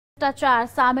ભ્રષ્ટાચાર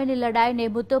સામેની લડાઈને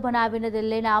મુદ્દો બનાવીને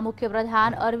દિલ્હીના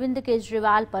મુખ્યપ્રધાન અરવિંદ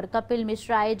કેજરીવાલ પર કપિલ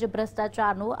મિશ્રાએ જ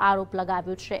ભ્રષ્ટાચારનો આરોપ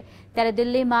લગાવ્યો છે। ત્યારે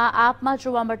દિલ્હીમાં આપમાં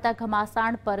જોવા મળતા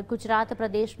ઘમાસાણ પર ગુજરાત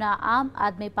પ્રદેશના આમ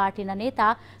આદમી પાર્ટીના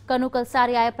નેતા કનુ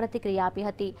કલસારિયાએ પ્રતિક્રિયા આપી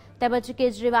હતી। તેમજ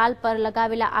કેજરીવાલ પર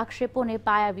લગાવેલા આક્ષેપોને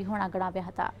પાયાવિહોણા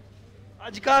ગણાવ્યા હતા।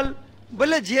 આજકાલ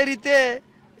ભલે જે રીતે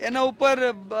એના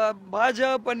ઉપર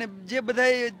ભાજપ અને જે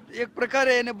બધા એક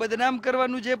પ્રકારે એને બદનામ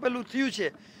કરવાનું જે પેલું થયું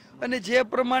છે અને જે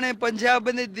પ્રમાણે પંજાબ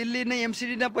અને દિલ્હીની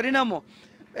એમસીડીના પરિણામો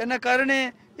એના કારણે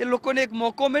એ લોકોને એક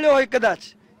મોકો મળ્યો હોય કદાચ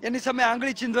એની સામે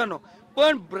આંગળી ચીંધવાનો,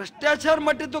 પણ ભ્રષ્ટાચાર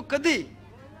માટે તો કદી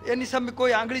એની સામે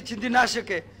કોઈ આંગળી ચીંધી ના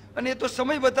શકે અને એ તો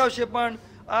સમય બતાવશે। પણ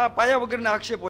આ પાયા વગરના આક્ષેપો